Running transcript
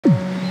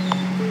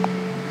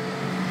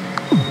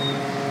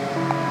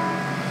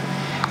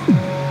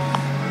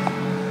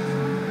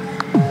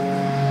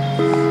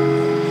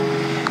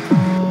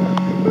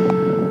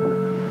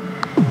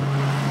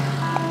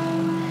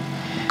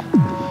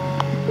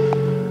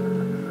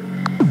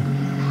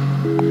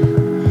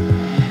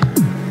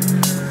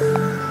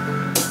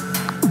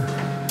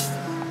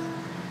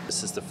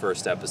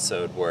first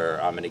episode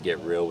where I'm going to get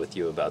real with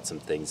you about some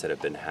things that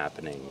have been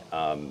happening.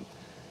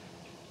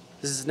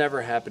 This has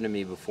never happened to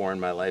me before in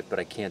my life, but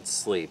I can't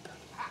sleep.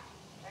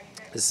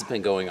 This has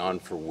been going on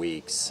for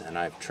weeks, and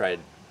I've tried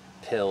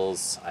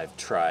pills, I've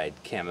tried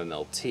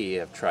chamomile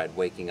tea, I've tried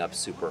waking up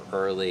super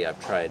early,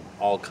 I've tried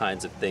all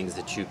kinds of things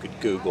that you could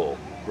Google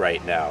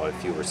right now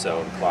if you were so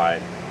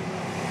inclined.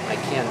 I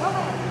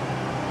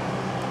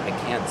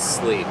can't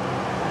sleep.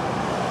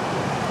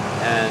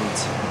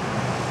 And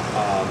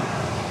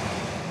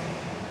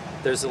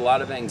there's a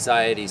lot of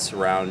anxiety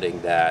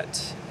surrounding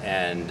that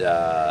and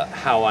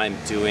how I'm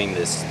doing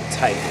this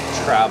type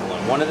of travel.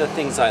 And one of the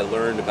things I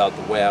learned about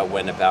the way I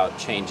went about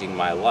changing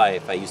my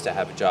life, I used to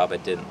have a job I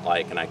didn't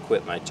like, and I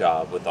quit my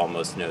job with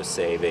almost no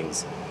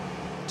savings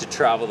to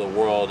travel the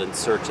world in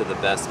search of the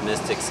best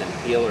mystics and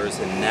healers,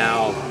 and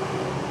now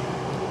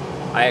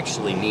I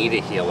actually need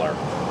a healer.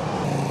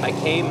 I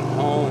came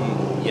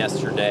home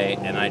yesterday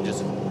and I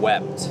just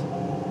wept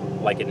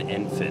like an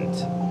infant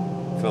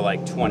for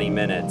like 20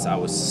 minutes. I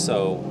was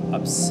so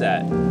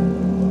upset.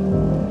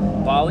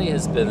 Bali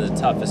has been the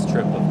toughest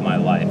trip of my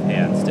life,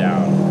 hands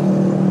down.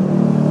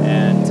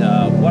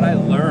 And what I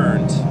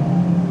learned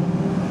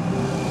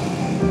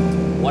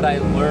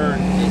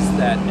is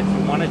that if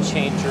you want to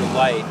change your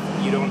life,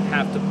 you don't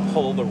have to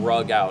pull the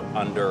rug out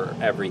under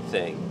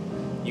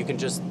everything. You can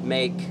just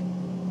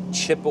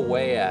chip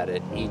away at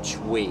it each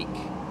week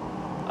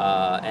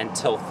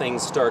until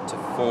things start to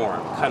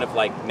form, kind of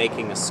like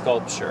making a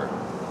sculpture.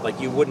 Like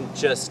you wouldn't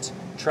just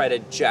try to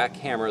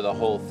jackhammer the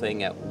whole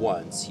thing at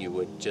once. You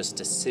would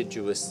just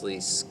assiduously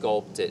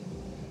sculpt it,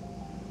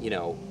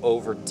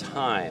 over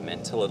time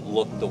until it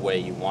looked the way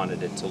you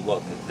wanted it to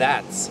look.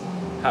 That's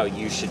how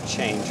you should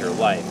change your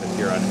life if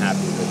you're unhappy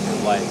with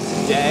your life.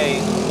 Today,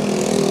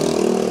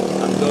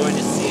 I'm going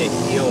to see a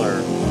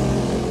healer,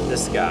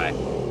 this guy.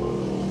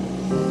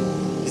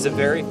 He's a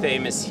very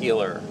famous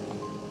healer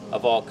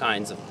of all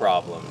kinds of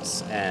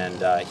problems,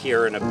 and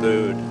here in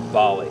Ubud,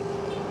 Bali.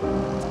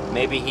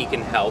 Maybe he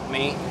can help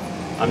me.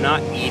 I'm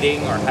not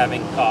eating or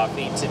having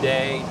coffee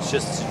today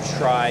just to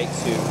try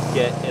to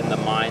get in the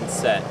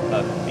mindset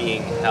of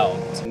being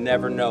helped. You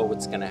never know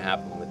what's going to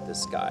happen with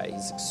this guy.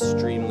 He's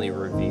extremely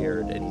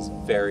revered and he's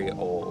very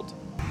old.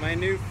 My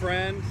new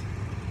friend,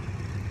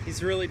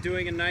 he's really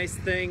doing a nice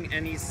thing,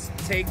 and he's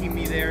taking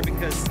me there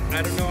because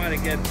I don't know how to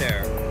get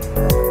there.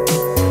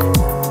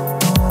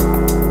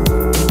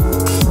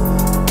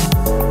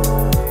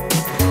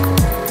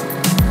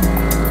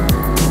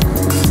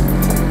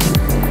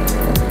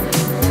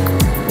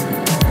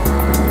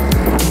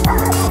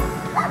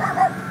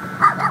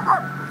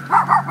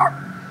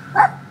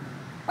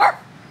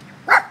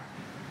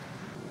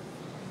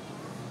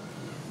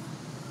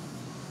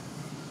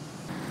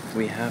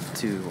 We have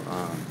to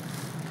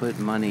put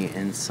money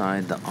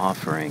inside the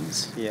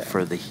offerings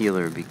for the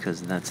healer,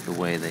 because that's the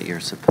way that you're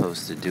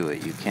supposed to do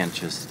it. You can't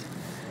just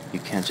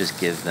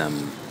give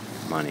them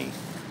money,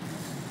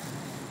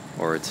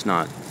 or it's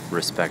not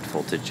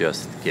respectful to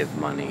just give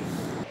money.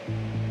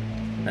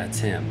 That's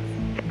him.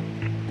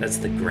 That's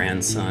the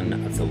grandson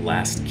of the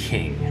last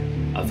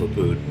king of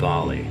Ubud,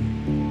 Bali,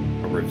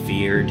 a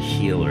revered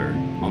healer,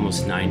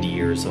 almost 90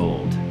 years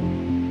old,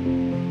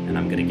 and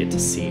I'm gonna get to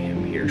see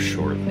him here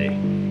shortly.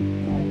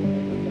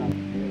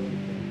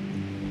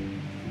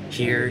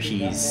 Here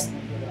he's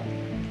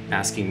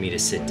asking me to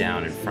sit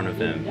down in front of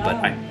him, but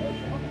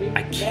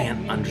I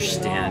can't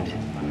understand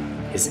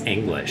his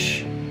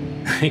English.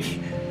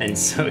 And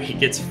so he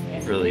gets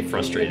really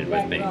frustrated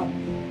with me.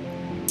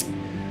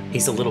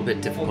 He's a little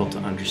bit difficult to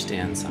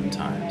understand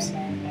sometimes.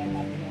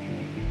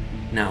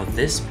 Now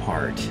this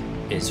part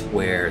is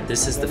where,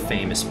 this is the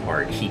famous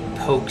part. He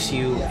pokes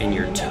you in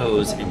your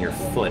toes and your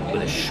foot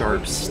with a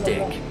sharp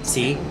stick.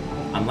 See?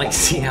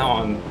 See how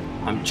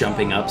I'm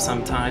jumping up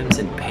sometimes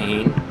in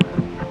pain?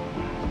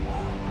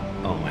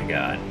 Oh my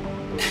God.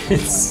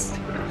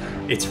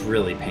 It's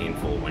really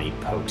painful when he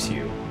pokes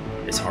you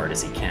as hard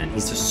as he can.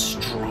 He's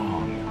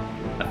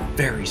a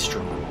very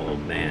strong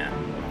old man.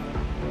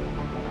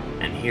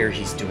 And here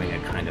he's doing a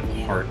kind of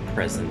heart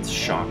presence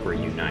chakra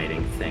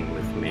uniting thing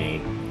with me,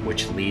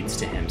 which leads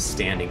to him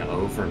standing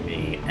over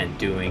me and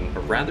doing a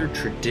rather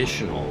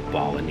traditional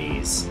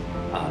Balinese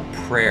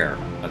prayer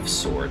of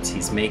sorts.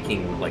 He's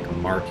making like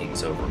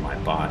markings over my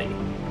body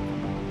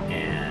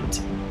and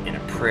in a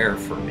prayer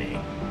for me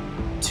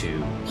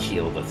to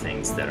heal the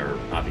things that are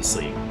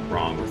obviously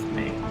wrong with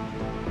me.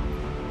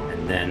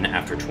 And then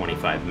after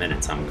 25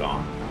 minutes, I'm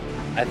gone.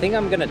 I think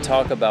I'm gonna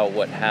talk about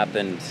what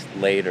happened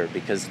later,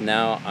 because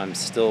now I'm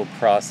still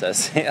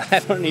processing. I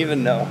don't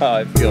even know how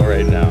I feel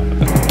right now.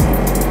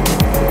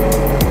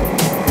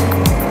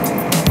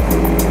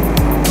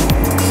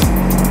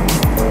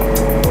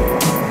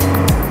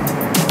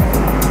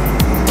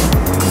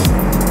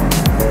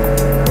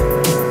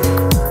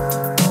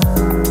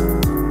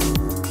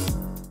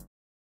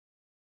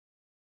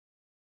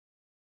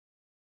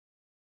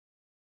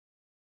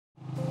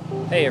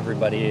 Hey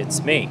everybody,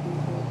 it's me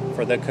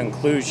for the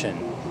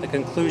conclusion. The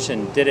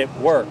conclusion, did it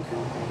work?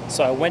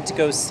 So I went to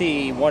go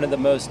see one of the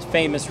most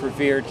famous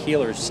revered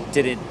healers.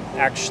 Did it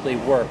actually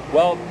work?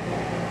 Well,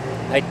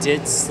 I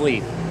did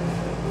sleep.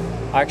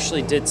 I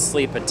actually did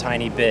sleep a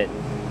tiny bit.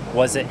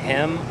 Was it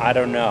him? I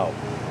don't know.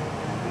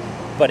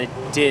 But it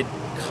did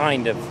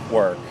kind of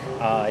work.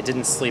 I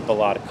didn't sleep a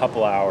lot, a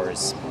couple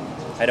hours.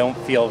 I don't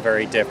feel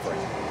very different.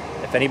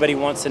 If anybody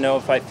wants to know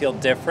if I feel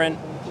different,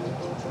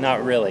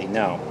 not really,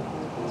 no.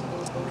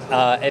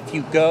 If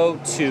you go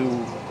to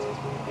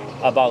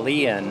a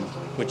Balian,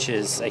 which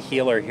is a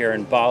healer here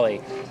in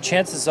Bali,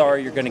 chances are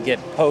you're going to get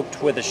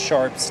poked with a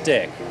sharp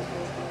stick.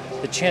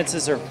 The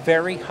chances are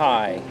very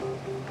high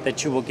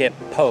that you will get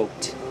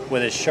poked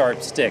with a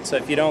sharp stick. So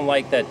if you don't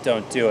like that,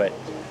 don't do it.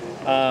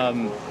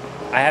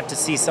 I have to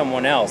see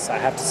someone else. I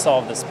have to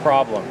solve this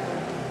problem.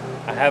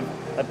 I have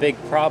a big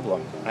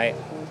problem. I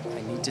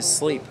need to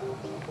sleep.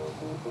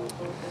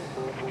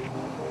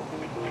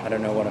 I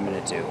don't know what I'm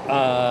going to do.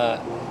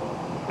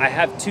 I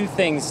have two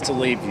things to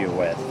leave you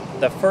with.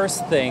 The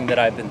first thing that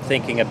I've been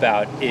thinking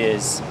about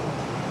is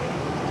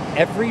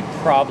every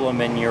problem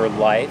in your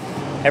life,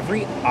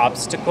 every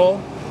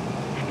obstacle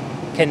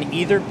can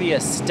either be a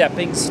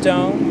stepping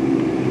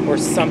stone or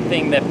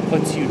something that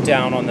puts you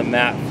down on the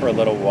mat for a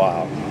little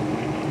while.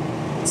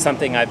 It's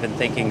something I've been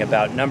thinking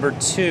about. Number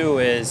two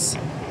is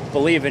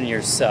believe in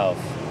yourself.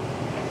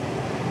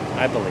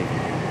 I believe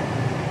in you.